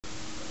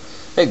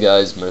Hey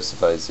guys,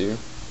 Mercifies here,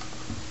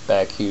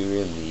 back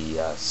here in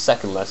the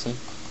second lesson,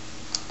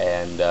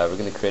 and we're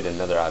going to create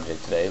another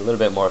object today, a little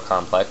bit more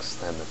complex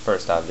than the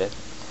first object.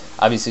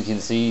 Obviously you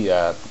can see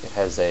it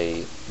has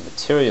a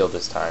material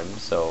this time,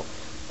 so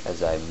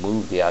as I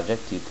move the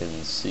object you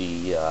can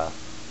see a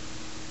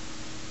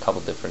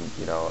couple different,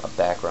 a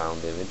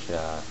background image.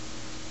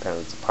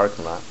 Apparently it's a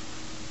parking lot.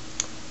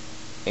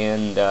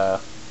 And yeah,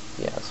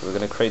 so we're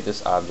going to create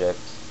this object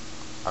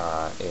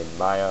in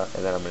Maya,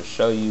 and then I'm going to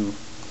show you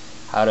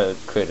how to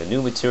create a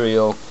new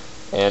material,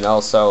 and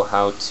also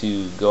how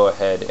to go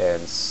ahead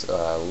and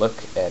look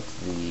at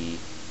the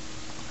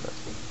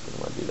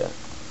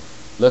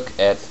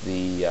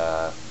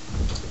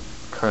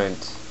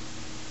current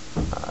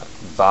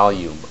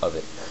volume of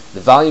it. The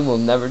volume will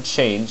never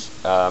change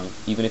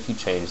even if you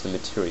change the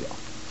material.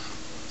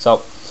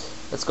 So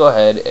let's go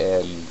ahead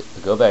and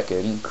go back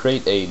in,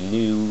 create a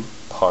new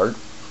part.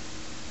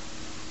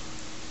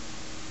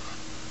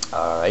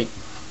 Alright,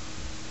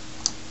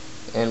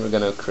 and we're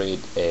going to create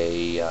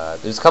a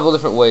there's a couple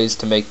different ways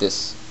to make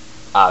this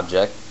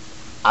object.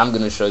 I'm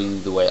going to show you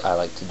the way I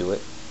like to do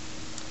it,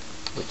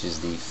 which is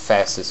the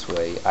fastest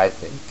way, I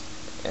think,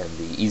 and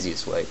the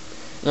easiest way.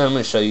 And then I'm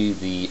going to show you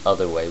the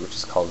other way, which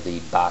is called the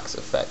box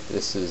effect.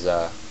 This is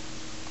a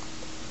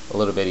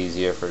little bit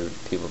easier for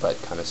people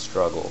that kind of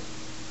struggle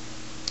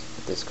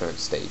at this current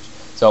stage.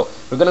 So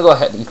we're going to go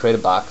ahead and create a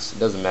box. It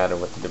doesn't matter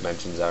what the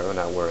dimensions are, we're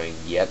not worrying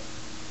yet.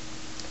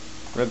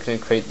 We're going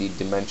to create the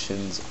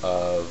dimensions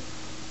of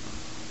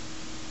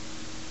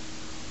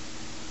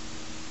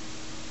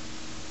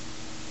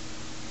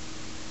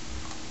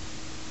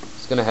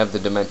it's going to have the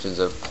dimensions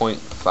of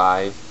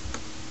 0.5,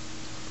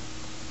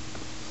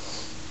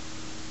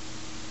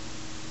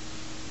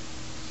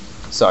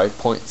 sorry,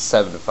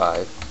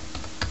 0.75,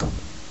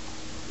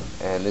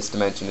 and this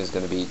dimension is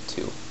going to be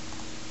 2.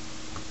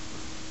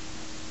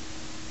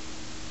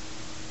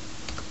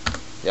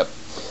 Yep.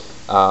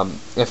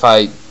 If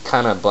I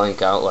kind of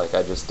blank out like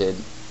I just did,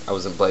 I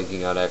wasn't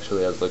blanking out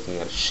actually, I was looking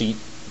at a sheet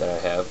that I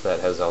have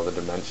that has all the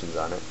dimensions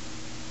on it.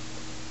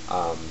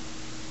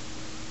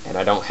 And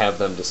I don't have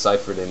them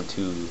deciphered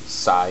into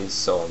size,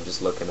 so I'm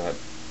just looking at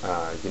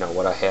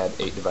what I had,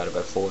 8 divided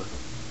by 4.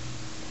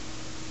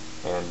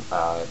 And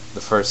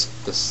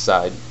this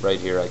side right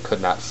here, I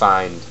could not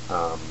find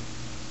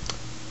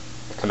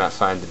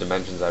the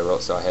dimensions I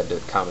wrote, so I had to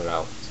count it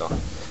out. So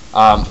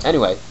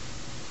anyway,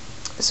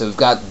 so we've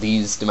got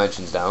these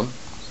dimensions down.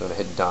 So I'm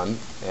going to hit done,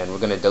 and we're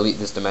going to delete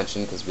this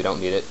dimension because we don't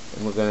need it,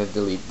 and we're going to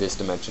delete this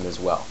dimension as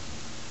well.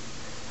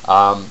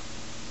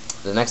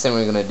 The next thing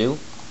we're going to do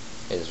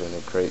is we're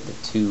going to create the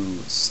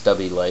 2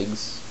 stubby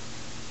legs.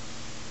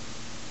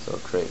 So we'll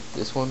create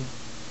this one,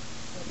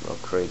 and we'll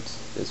create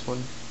this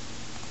one,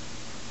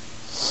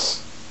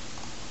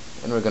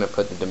 and we're going to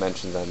put the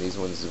dimensions on these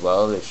ones as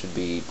well. They should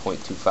be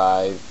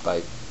 0.25 by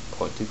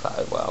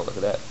 0.25. Wow, look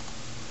at that.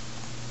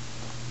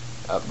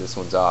 This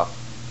one's off,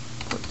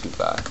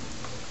 0.25.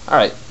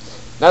 Alright,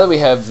 now that we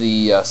have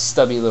the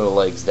stubby little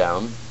legs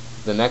down,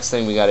 the next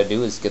thing we got to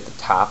do is get the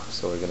top.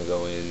 So we're going to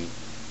go in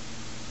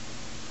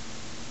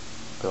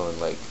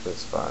like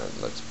this far.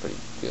 It looks pretty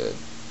good.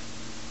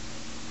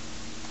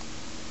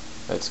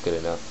 That's good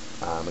enough.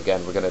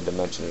 Again, we're going to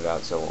dimension it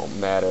out so it won't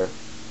matter.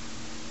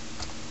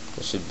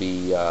 It should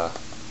be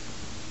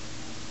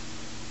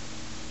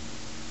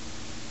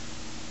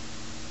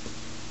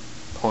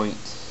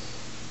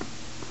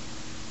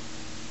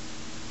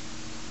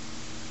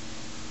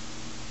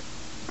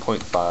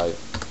 .5.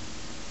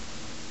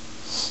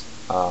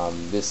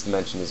 This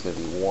dimension is going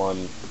to be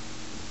 1.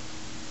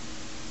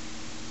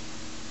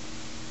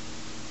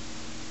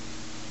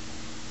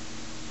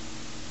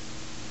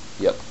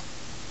 Yep,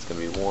 it's going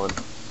to be 1.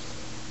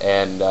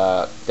 And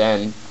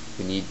then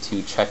we need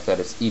to check that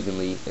it's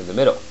evenly in the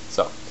middle.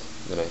 So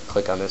I'm going to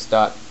click on this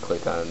dot,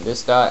 click on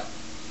this dot,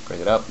 bring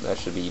it up. That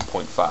should be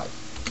 0.5.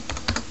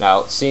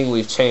 Now, seeing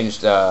we've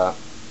changed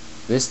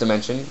this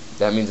dimension,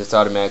 that means it's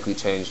automatically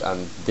changed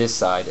on this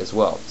side as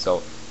well.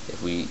 So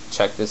if we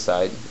check this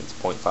side, it's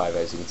 0.5,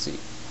 as you can see.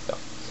 So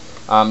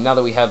now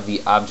that we have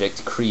the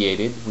object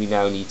created, we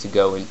now need to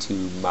go into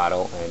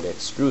model and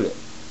extrude it.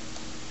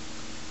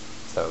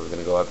 So we're going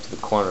to go up to the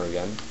corner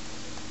again,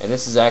 and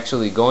this is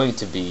actually going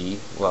to be,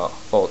 well,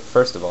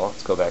 first of all,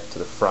 let's go back to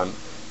the front.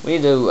 We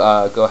need to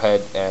go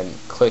ahead and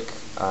click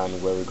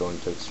on where we're going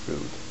to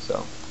extrude.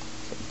 So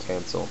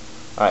cancel.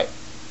 Alright,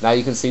 now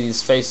you can see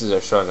these faces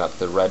are showing up,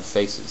 the red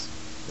faces.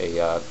 They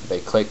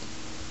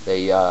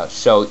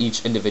show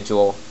each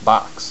individual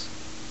box.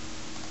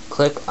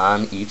 Click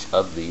on each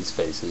of these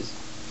faces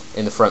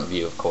in the front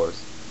view, of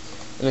course,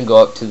 and then go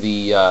up to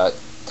the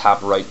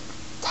top right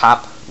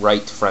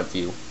front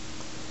view,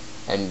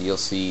 and you'll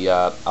see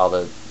all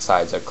the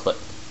sides are clipped.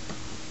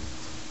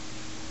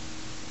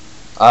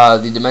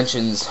 The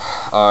dimensions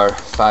are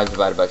 5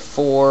 divided by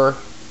 4,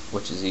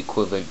 which is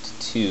equivalent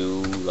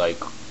to like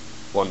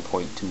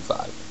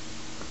 1.25.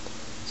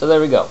 So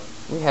there we go.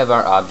 We have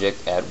our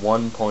object at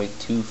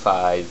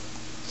 1.25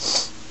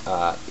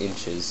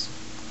 inches,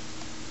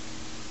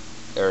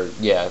 or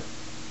yeah,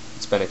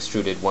 it's been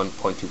extruded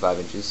 1.25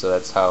 inches, so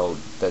that's how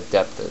the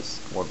depth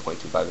is,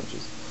 1.25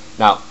 inches.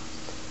 Now,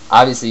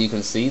 obviously you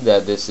can see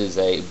that this is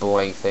a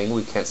blank thing.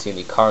 We can't see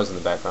any cars in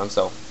the background,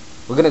 so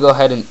we're going to go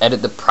ahead and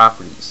edit the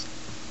properties.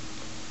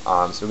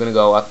 So we're going to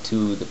go up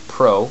to the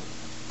Pro,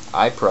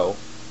 iPro,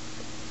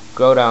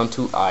 go down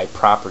to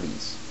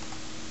iProperties.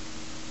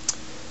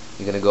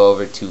 You're going to go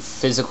over to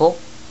Physical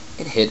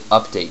and hit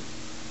Update.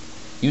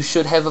 You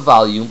should have a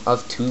volume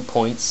of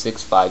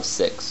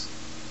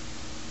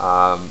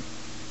 2.656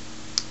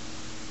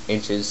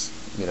 inches,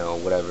 you know,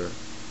 whatever,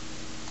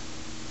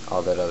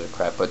 all that other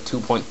crap, but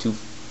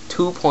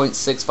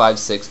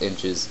 2.656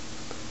 inches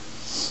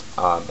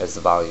as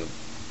the volume.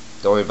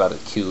 Don't worry about the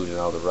cubed and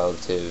all the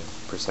relative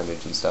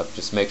percentage and stuff.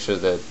 Just make sure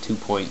the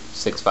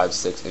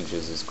 2.656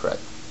 inches is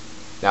correct.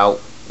 Now,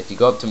 if you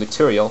go up to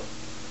Material,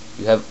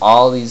 you have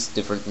all these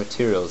different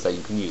materials that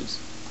you can use.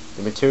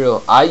 The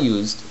material I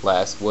used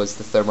last was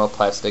the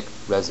thermoplastic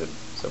resin.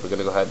 So we're going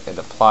to go ahead and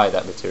apply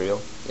that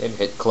material and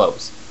hit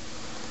Close.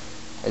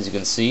 As you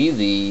can see,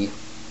 the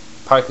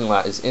parking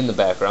lot is in the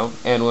background,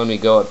 and when we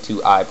go up to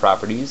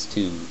iProperties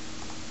to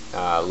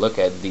look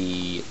at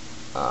the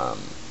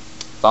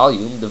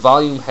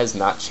volume has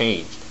not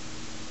changed.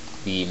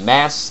 The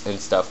mass and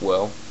stuff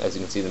will. As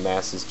you can see, the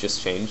mass has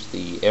just changed.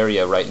 The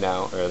area right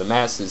now, or the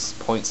mass is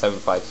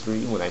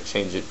 0.753 when I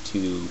change it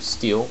to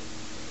steel,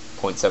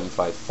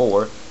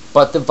 0.754,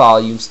 but the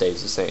volume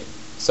stays the same.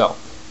 So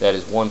that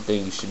is one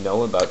thing you should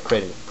know about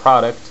creating a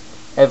product.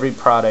 Every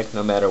product,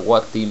 no matter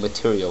what the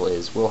material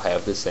is, will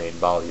have the same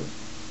volume.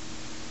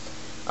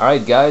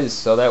 Alright guys,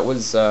 so that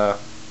was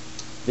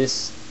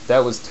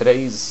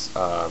today's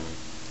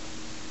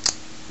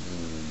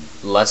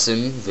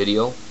lesson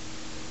video.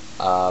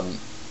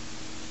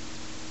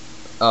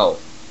 Oh,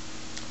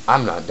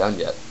 I'm not done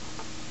yet.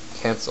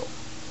 Cancel.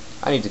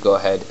 I need to go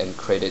ahead and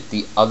create it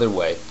the other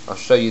way. I'll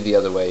show you the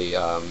other way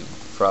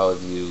for all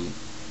of you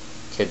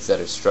kids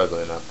that are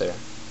struggling out there.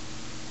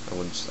 I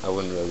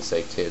wouldn't really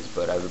say kids,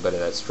 but everybody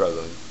that's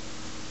struggling.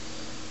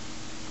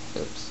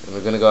 Oops. And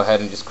we're going to go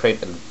ahead and just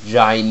create a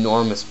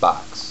ginormous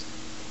box.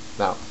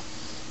 Now,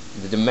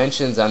 the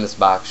dimensions on this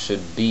box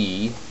should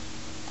be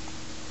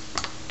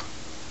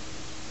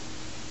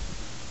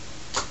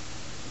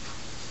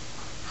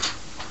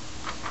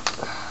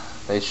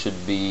let's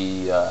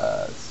see,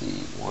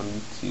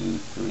 1, 2,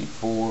 3,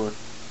 4,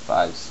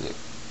 5, 6.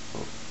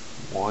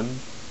 1,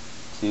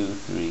 2,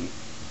 3,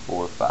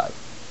 4, 5.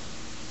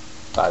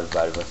 5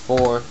 divided by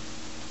 4.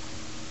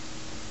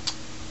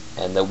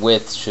 And the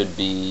width should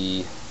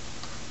be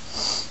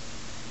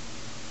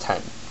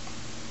 10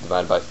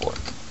 divided by 4.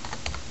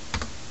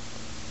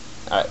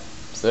 Alright,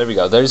 so there we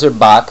go. There's our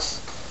box.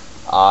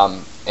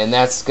 And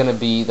that's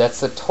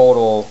the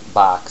total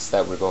box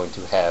that we're going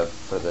to have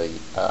for the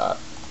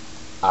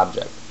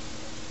object.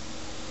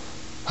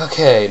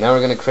 Okay, now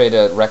we're going to create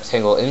a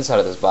rectangle inside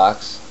of this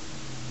box.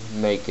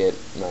 Make it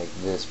like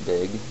this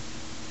big.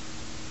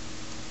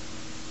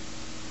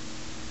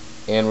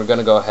 And we're going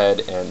to go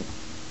ahead and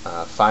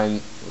we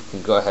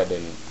can go ahead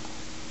and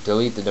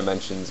delete the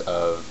dimensions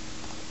of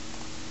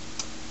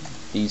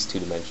these two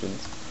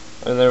dimensions.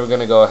 And then we're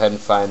going to go ahead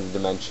and find the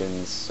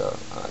dimensions, so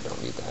I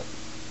don't need that.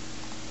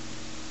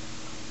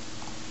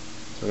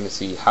 So we're going to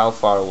see how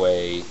far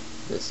away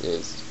this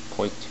is.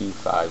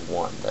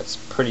 0.251. That's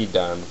pretty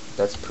darn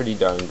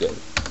good.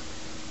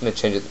 I'm going to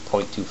change it to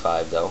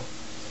 0.25 though.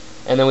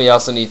 And then we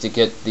also need to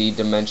get the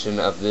dimension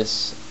of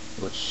this,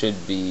 which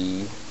should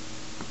be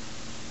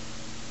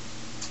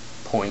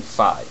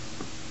 0.5.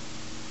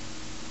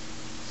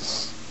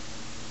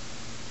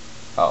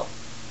 Oh.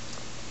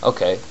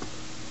 Okay.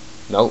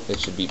 No, it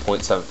should be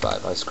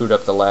 0.75. I screwed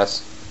up the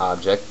last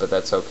object, but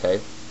that's okay.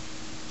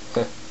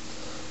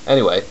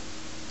 Anyway.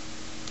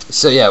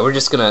 So yeah,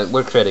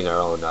 we're creating our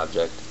own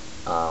object.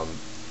 So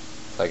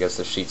I guess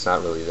the sheet's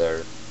not really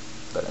there,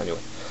 but anyway.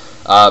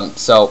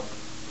 So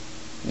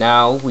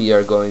now we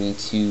are going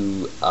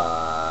to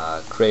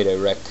create a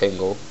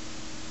rectangle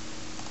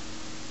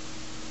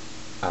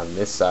on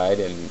this side,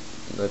 and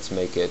let's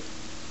make it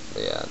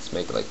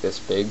like this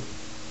big.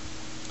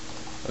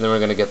 And then we're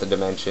going to get the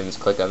dimensions.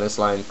 Click on this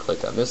line,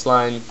 click on this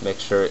line, make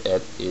sure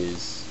it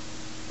is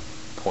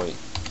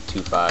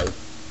 0.25.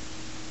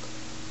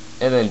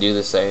 And then do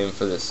the same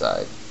for this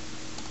side.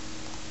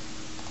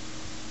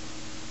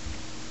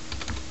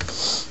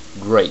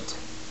 Great.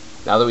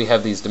 Now that we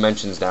have these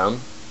dimensions down,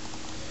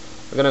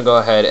 we're going to go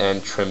ahead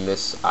and trim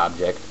this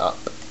object up.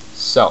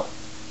 So,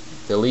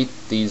 delete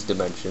these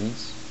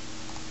dimensions.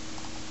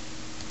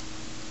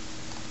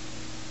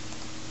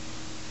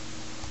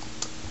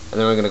 And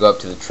then we're going to go up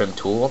to the trim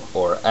tool,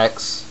 or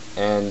X,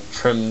 and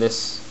trim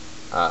this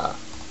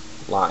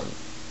line.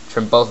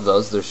 Trim both of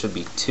those. There should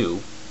be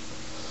 2.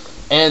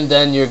 And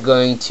then you're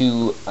going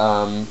to,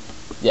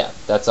 yeah,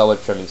 that's all we're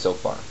trimming so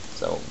far.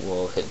 So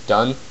we'll hit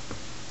done.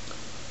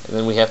 And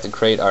then we have to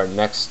create our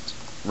next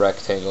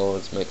rectangle.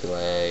 Let's make it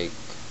like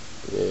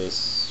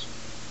this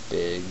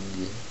big.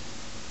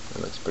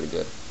 That looks pretty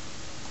good.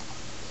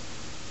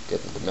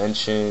 Get the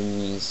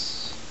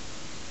dimensions.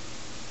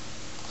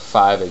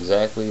 5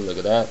 exactly, look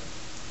at that.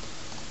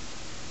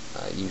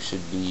 you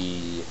should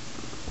be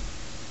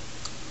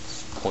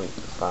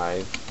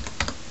 0.5,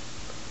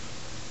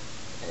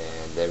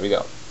 and there we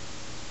go.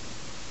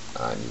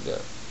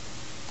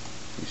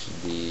 You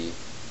should be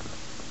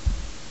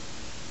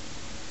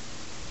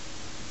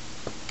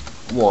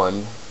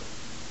 1.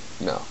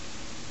 No.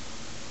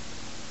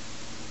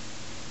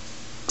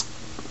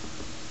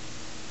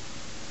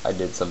 I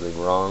did something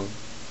wrong.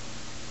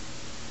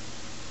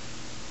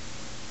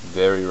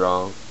 Very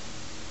wrong.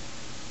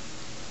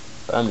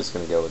 But I'm just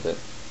going to go with it.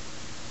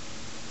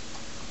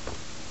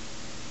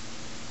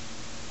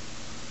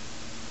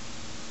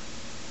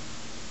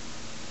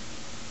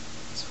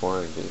 It's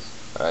 4 inches.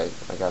 Alright,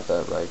 I got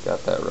that right.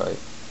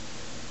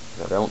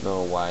 I don't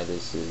know why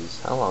this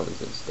is. How long is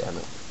this? Damn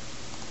it.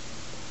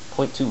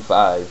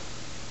 0.25.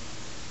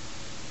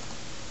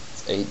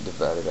 It's 8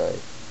 divided by.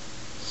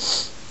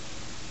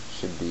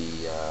 Should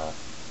be.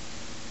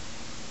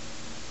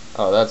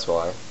 Oh, that's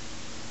why.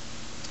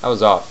 I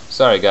was off.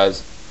 Sorry,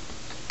 guys.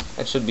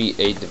 That should be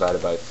 8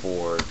 divided by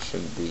 4. It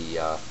should be.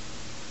 Yeah.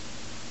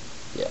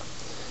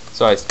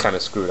 So I kind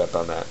of screwed up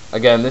on that.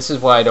 Again, this is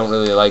why I don't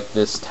really like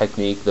this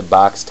technique, the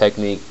box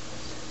technique.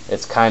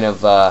 It's kind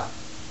of.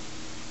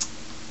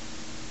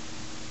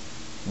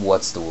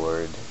 What's the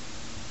word?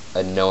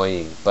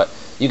 Annoying, but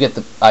you get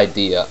the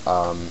idea.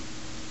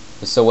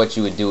 So what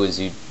you would do is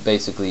you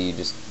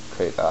just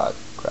create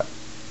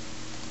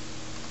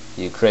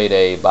you create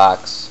a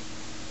box,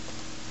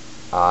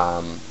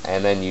 and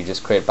then you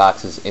just create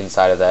boxes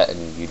inside of that,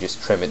 and you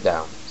just trim it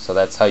down. So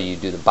that's how you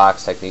do the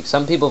box technique.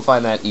 Some people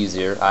find that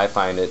easier. I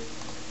find it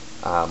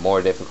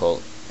more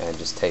difficult and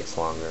just takes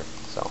longer.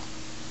 So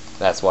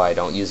that's why I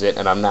don't use it,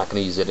 and I'm not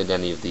going to use it in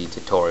any of the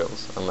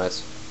tutorials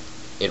unless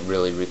it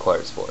really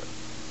requires for it.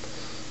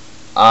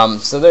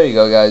 So there you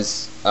go,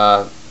 guys.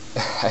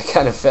 I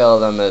kind of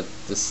failed on the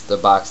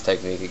box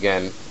technique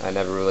again. I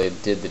never really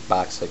did the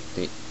box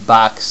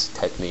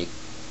technique.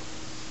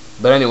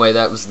 But anyway,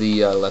 that was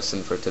the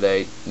lesson for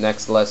today.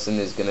 Next lesson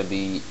is going to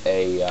be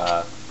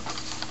a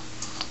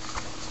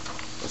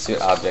let's see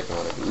what object I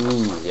want to do.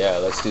 Ooh, yeah,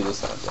 let's do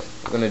this object.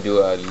 We're going to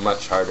do a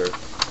much harder,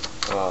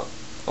 I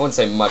wouldn't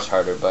say much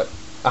harder, but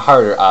a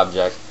harder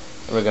object.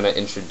 And we're going to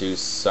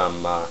introduce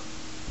some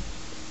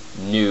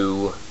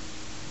new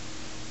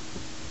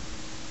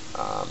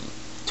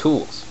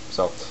tools.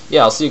 So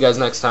yeah, I'll see you guys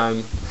next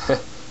time.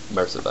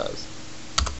 Mercifies.